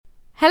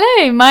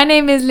Hello, my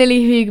name is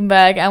Lily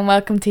Hugenberg and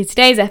welcome to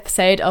today's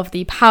episode of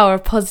the Power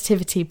of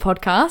Positivity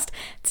podcast.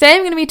 Today I'm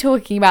going to be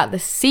talking about the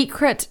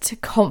secret to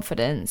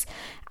confidence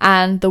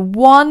and the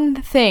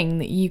one thing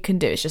that you can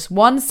do. It's just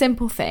one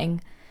simple thing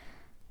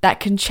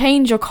that can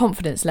change your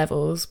confidence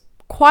levels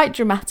quite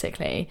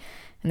dramatically.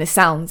 And this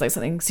sounds like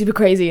something super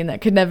crazy and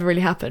that could never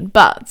really happen,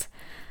 but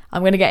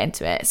I'm going to get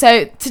into it.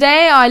 So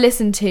today I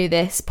listened to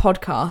this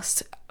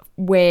podcast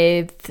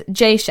with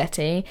Jay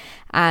Shetty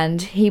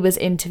and he was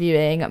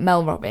interviewing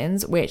Mel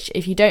Robbins, which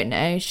if you don't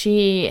know,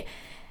 she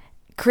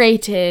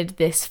created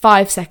this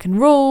 5-second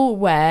rule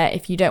where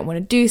if you don't want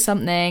to do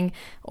something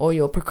or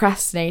you're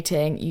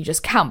procrastinating, you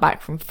just count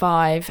back from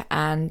 5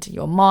 and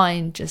your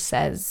mind just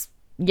says,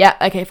 yeah,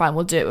 okay, fine,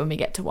 we'll do it when we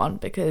get to 1,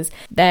 because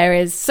there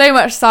is so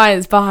much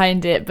science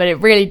behind it, but it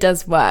really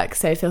does work.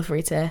 So feel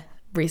free to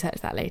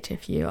research that later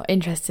if you're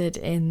interested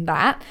in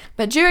that.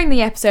 But during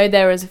the episode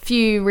there was a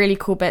few really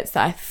cool bits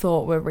that I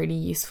thought were really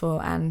useful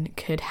and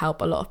could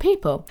help a lot of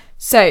people.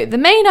 So the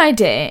main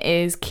idea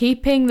is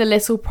keeping the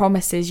little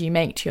promises you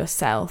make to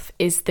yourself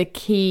is the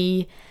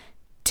key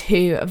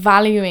to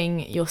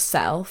valuing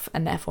yourself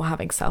and therefore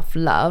having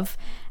self-love,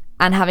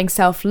 and having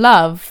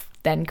self-love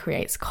then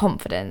creates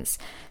confidence.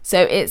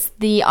 So it's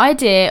the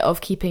idea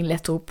of keeping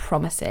little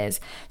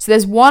promises. So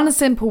there's one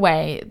simple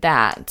way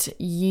that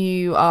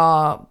you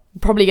are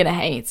probably going to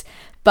hate,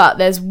 but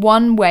there's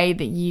one way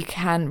that you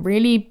can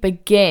really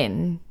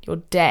begin your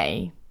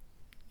day.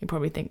 You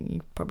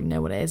probably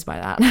know what it is by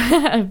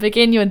that.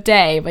 Begin your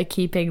day by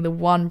keeping the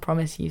one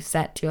promise you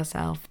set to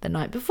yourself the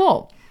night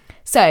before.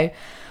 So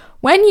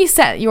when you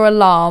set your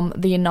alarm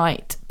the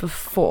night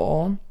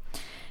before,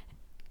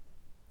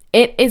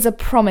 it is a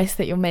promise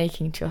that you're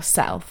making to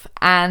yourself,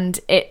 and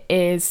it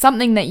is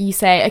something that you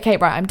say, okay,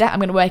 right, I'm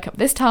going to wake up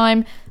this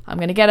time, I'm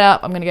going to get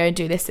up, I'm going to go and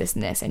do this, this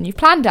and this, and you've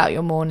planned out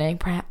your morning,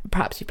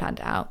 perhaps you planned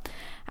it out,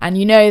 and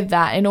you know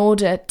that in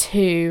order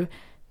to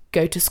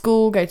go to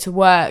school, go to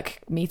work,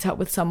 meet up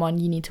with someone,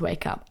 you need to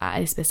wake up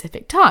at a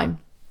specific time.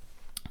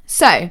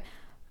 So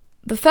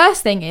the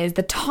first thing is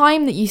the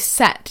time that you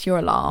set your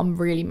alarm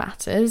really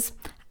matters,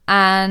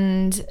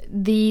 and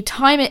the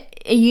time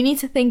you need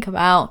to think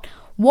about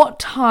what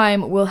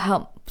time will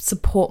help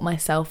support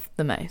myself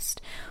the most.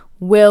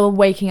 Will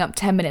waking up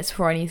 10 minutes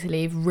before I need to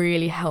leave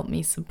really help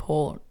me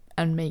support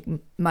and make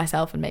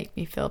myself and make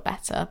me feel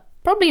better?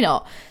 Probably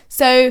not.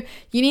 So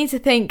you need to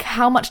think,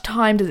 how much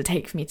time does it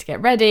take for me to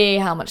get ready?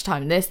 How much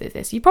time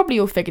this? You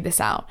probably all figured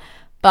this out.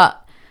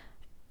 But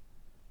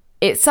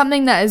it's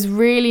something that is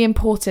really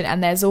important,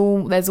 and there's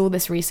all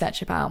this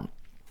research about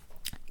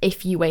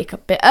if you wake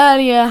up a bit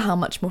earlier, how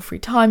much more free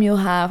time you'll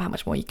have, how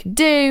much more you can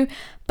do.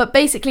 But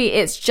basically,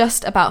 it's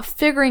just about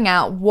figuring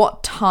out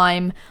what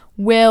time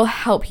will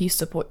help you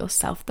support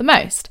yourself the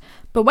most.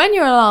 But when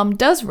your alarm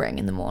does ring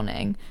in the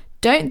morning,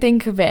 don't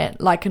think of it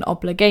like an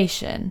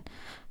obligation.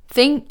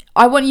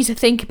 I want you to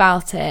think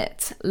about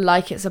it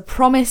like it's a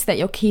promise that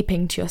you're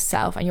keeping to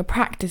yourself, and you're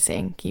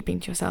practicing keeping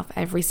to yourself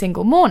every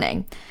single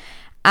morning.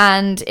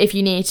 And if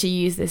you need to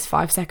use this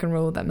 5-second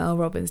rule that Mel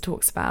Robbins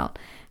talks about,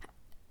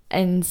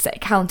 and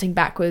counting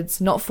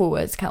backwards, not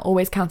forwards,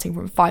 always counting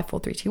from 5, 4,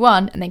 3, 2,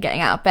 1, and then getting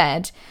out of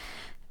bed,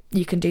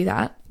 you can do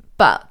that.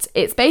 But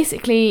it's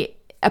basically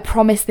a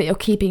promise that you're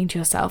keeping to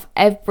yourself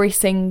every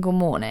single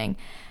morning.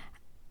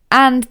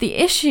 And the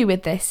issue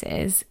with this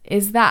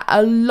is that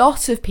a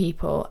lot of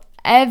people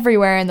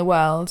everywhere in the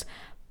world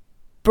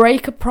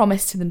break a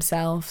promise to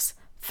themselves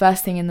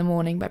first thing in the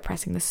morning by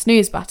pressing the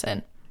snooze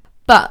button.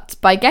 But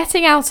by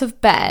getting out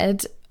of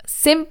bed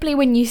simply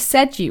when you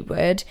said you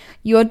would,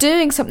 you're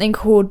doing something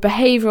called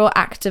behavioural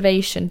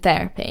activation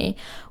therapy,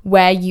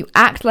 where you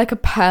act like a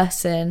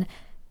person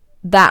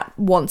that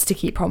wants to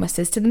keep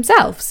promises to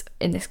themselves,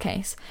 in this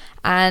case.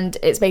 And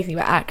it's basically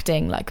about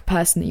acting like a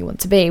person that you want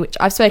to be, which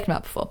I've spoken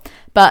about before.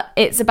 But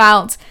it's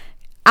about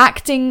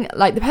acting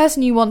like the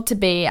person you want to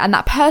be, and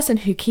that person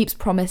who keeps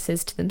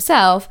promises to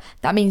themselves,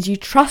 that means you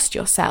trust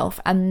yourself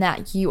and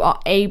that you are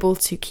able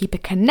to keep a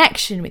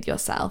connection with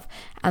yourself,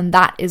 and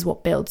that is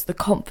what builds the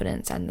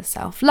confidence and the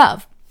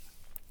self-love.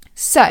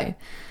 So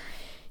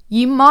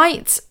you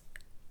might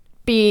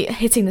be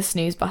hitting the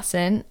snooze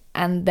button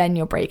and then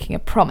you're breaking a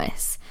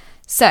promise.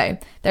 So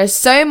there's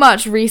so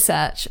much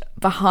research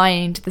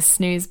behind the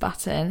snooze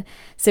button.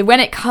 So when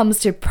it comes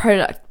to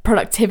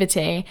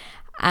productivity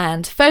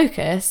and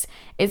focus,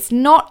 it's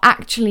not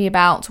actually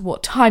about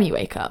what time you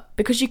wake up,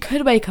 because you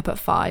could wake up at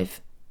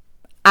 5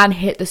 and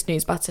hit the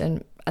snooze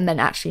button and then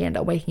actually end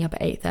up waking up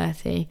at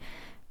 8:30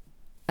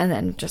 and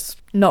then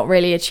just not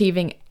really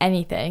achieving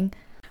anything.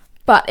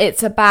 But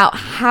it's about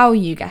how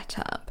you get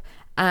up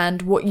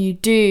and what you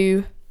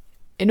do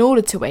in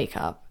order to wake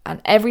up,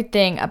 and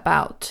everything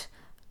about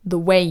the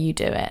way you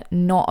do it,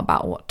 not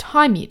about what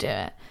time you do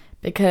it.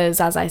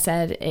 Because as I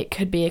said, it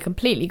could be a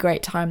completely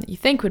great time that you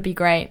think would be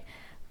great,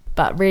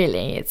 but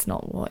really it's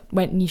not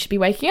when you should be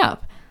waking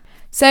up.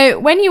 So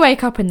when you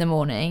wake up in the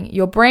morning,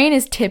 your brain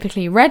is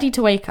typically ready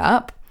to wake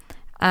up,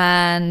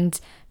 and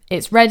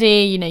it's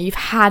ready, you've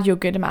had your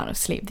good amount of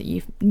sleep that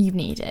you've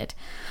needed.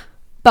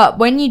 But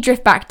when you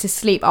drift back to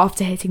sleep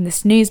after hitting the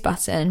snooze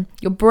button,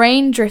 your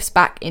brain drifts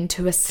back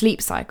into a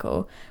sleep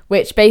cycle,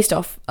 which, based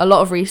off a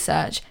lot of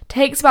research,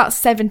 takes about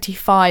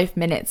 75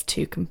 minutes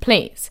to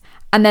complete.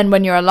 And then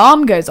when your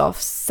alarm goes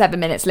off 7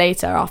 minutes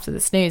later after the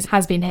snooze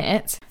has been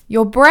hit,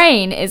 your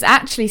brain is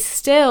actually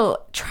still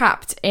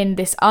trapped in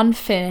this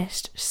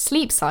unfinished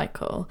sleep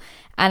cycle.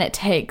 And it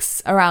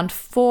takes around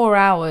 4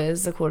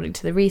 hours, according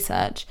to the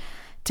research,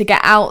 to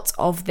get out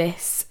of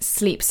this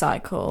sleep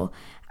cycle.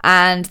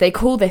 And they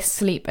call this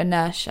sleep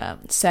inertia.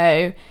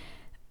 So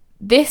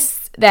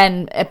this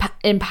then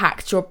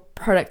impacts your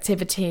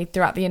productivity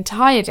throughout the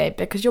entire day,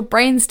 because your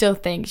brain still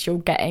thinks you're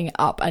getting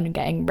up and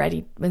getting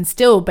ready and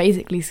still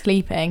basically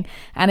sleeping,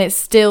 and it's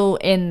still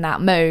in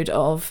that mode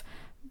of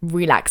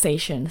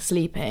relaxation,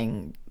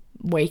 sleeping,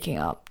 waking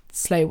up,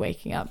 slow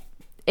waking up.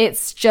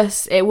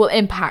 It will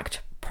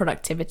impact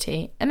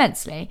productivity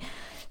immensely.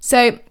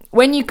 So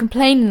when you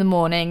complain in the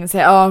morning and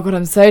say, oh God,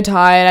 I'm so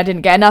tired, I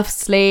didn't get enough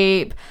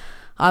sleep,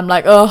 I'm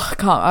like, oh, I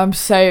can't, I'm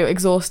so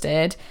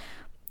exhausted,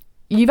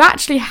 you've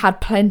actually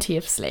had plenty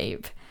of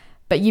sleep,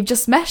 but you've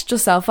just messed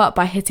yourself up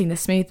by hitting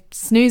the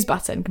snooze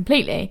button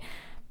completely,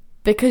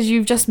 because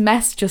you've just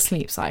messed your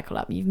sleep cycle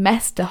up. You've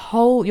messed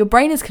your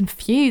brain is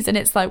confused, and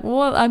it's like,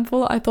 well, I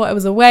thought I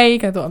was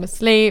awake, I thought I'm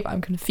asleep,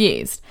 I'm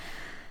confused.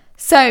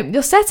 So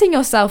you're setting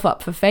yourself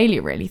up for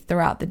failure really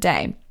throughout the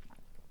day.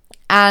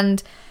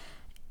 And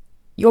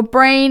your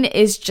brain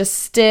is just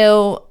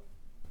still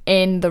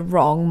in the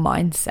wrong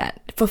mindset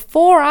for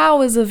 4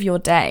 hours of your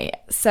day.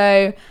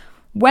 So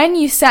when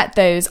you set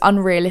those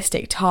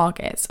unrealistic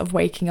targets of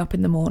waking up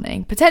in the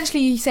morning,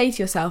 potentially you say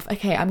to yourself,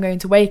 okay, I'm going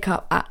to wake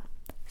up at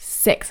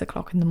 6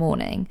 o'clock in the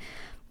morning,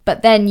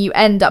 but then you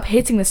end up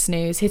hitting the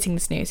snooze,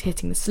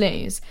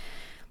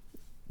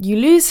 you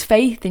lose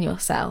faith in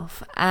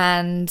yourself,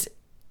 and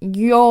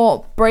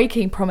you're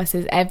breaking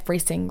promises every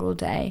single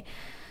day.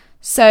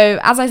 So,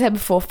 as I said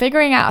before,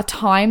 figuring out a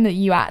time that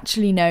you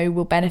actually know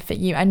will benefit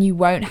you, and you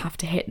won't have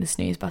to hit the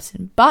snooze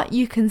button, but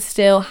you can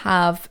still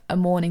have a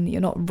morning that you're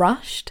not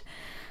rushed,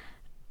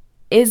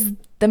 is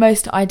the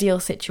most ideal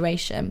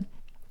situation.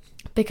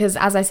 Because,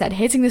 as I said,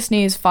 hitting the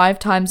snooze 5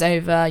 times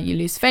over, you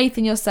lose faith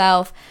in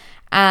yourself,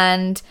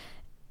 and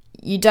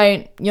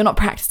you're not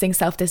practicing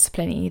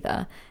self-discipline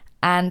either.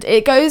 And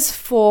it goes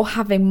for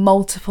having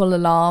multiple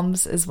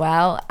alarms as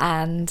well,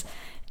 and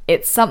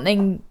it's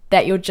something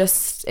that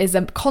is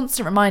a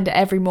constant reminder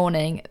every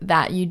morning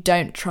that you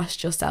don't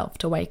trust yourself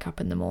to wake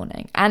up in the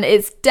morning. And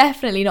it's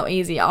definitely not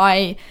easy.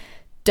 I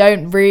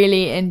don't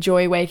really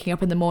enjoy waking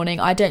up in the morning.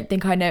 I don't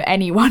think I know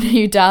anyone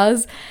who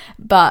does,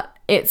 but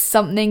it's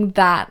something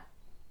that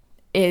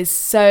is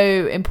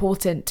so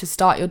important to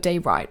start your day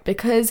right,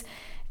 because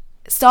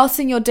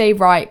starting your day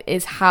right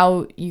is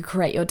how you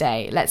create your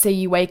day. Let's say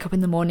you wake up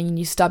in the morning and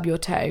you stub your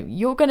toe.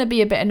 You're going to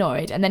be a bit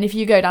annoyed. And then if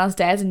you go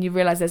downstairs and you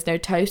realise there's no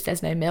toast,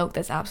 there's no milk,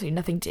 there's absolutely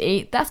nothing to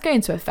eat, that's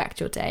going to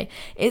affect your day.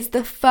 It's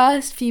the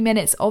first few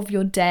minutes of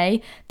your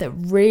day that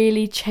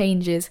really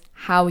changes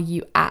how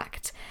you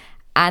act,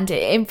 and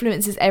it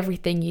influences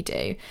everything you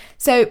do.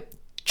 So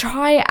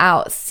try it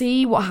out,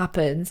 see what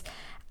happens.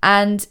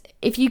 And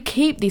if you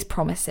keep these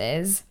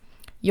promises,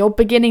 you're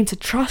beginning to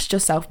trust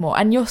yourself more,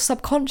 and your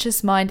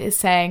subconscious mind is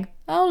saying,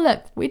 oh,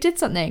 look, we did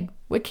something.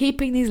 We're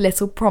keeping these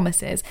little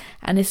promises.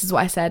 And this is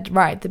what I said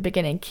right at the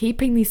beginning,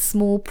 keeping these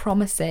small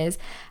promises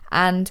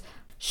and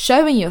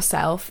showing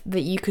yourself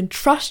that you can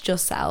trust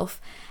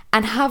yourself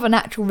and have an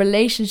actual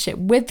relationship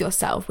with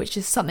yourself, which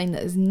is something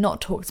that is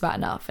not talked about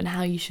enough, and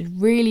how you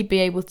should really be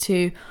able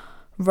to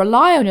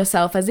rely on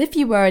yourself as if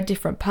you were a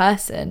different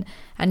person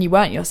and you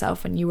weren't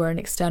yourself and you were an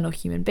external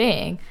human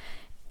being.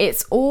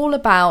 It's all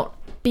about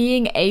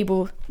being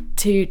able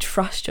to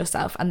trust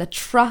yourself, and the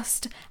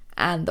trust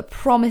and the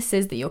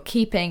promises that you're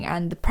keeping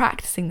and the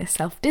practicing this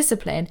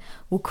self-discipline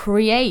will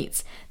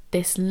create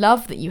this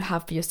love that you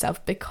have for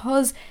yourself,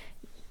 because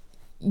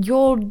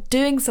you're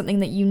doing something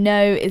that you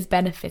know is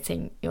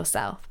benefiting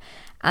yourself.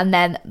 And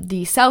then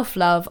the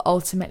self-love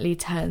ultimately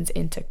turns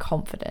into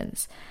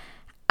confidence.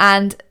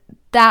 And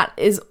that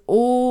is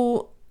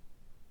all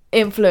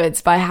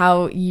influenced by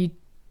how you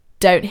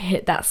don't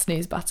hit that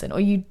snooze button, or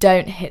you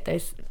don't hit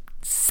those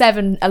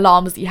 7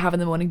 alarms that you have in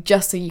the morning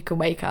just so you can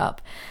wake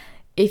up.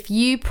 If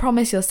you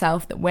promise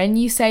yourself that when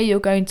you say you're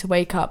going to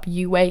wake up,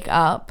 you wake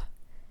up,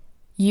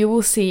 you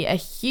will see a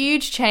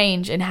huge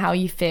change in how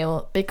you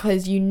feel,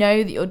 because you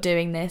know that you're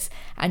doing this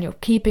and you're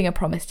keeping a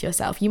promise to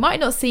yourself. You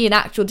might not see an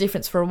actual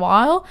difference for a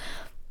while,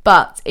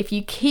 but if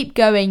you keep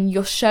going,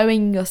 you're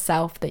showing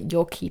yourself that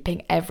you're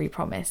keeping every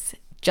promise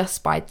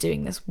just by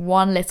doing this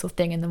one little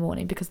thing in the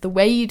morning, because the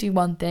way you do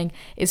one thing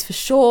is for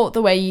sure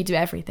the way you do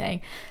everything.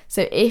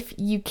 So if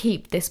you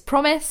keep this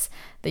promise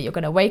that you're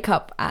going to wake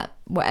up at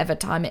whatever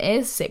time it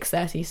is,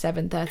 6:30,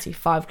 7:30,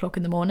 5 o'clock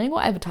in the morning,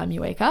 whatever time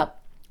you wake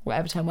up,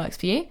 whatever time works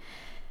for you,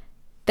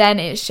 then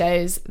it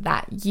shows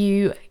that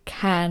you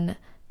can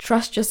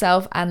trust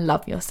yourself and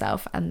love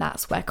yourself, and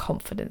that's where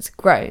confidence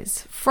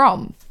grows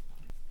from.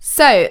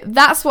 So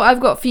that's what I've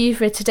got for you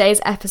for today's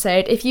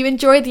episode. If you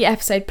enjoyed the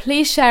episode,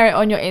 please share it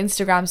on your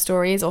Instagram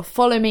stories or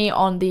follow me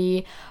on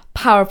the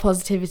Power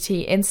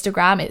Positivity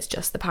Instagram. It's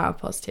just the Power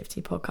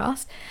Positivity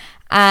podcast.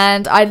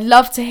 And I'd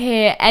love to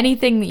hear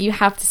anything that you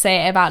have to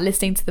say about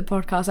listening to the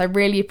podcast. I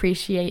really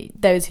appreciate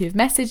those who've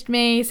messaged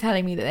me,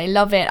 telling me that they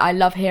love it. I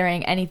love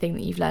hearing anything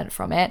that you've learned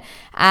from it.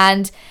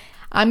 And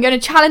I'm going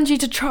to challenge you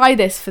to try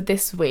this for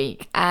this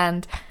week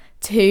and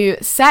to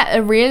set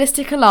a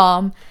realistic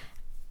alarm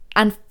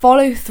and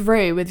follow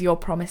through with your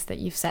promise that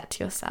you've set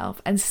to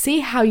yourself and see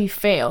how you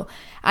feel.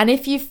 And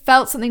if you've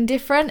felt something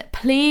different,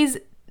 please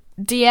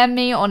DM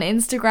me on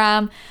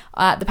Instagram,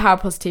 the Power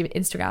Positive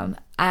Instagram,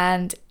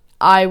 and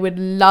I would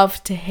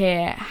love to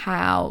hear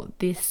how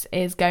this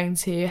is going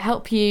to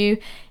help you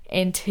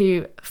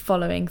into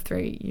following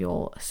through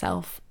your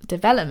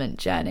self-development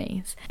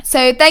journeys.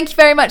 So thank you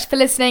very much for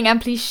listening,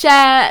 and please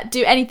share,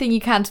 do anything you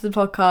can to the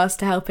podcast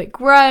to help it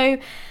grow.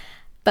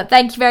 But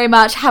thank you very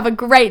much. Have a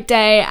great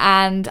day,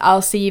 and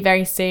I'll see you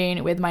very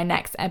soon with my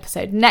next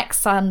episode next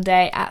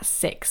Sunday at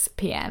 6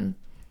 p.m.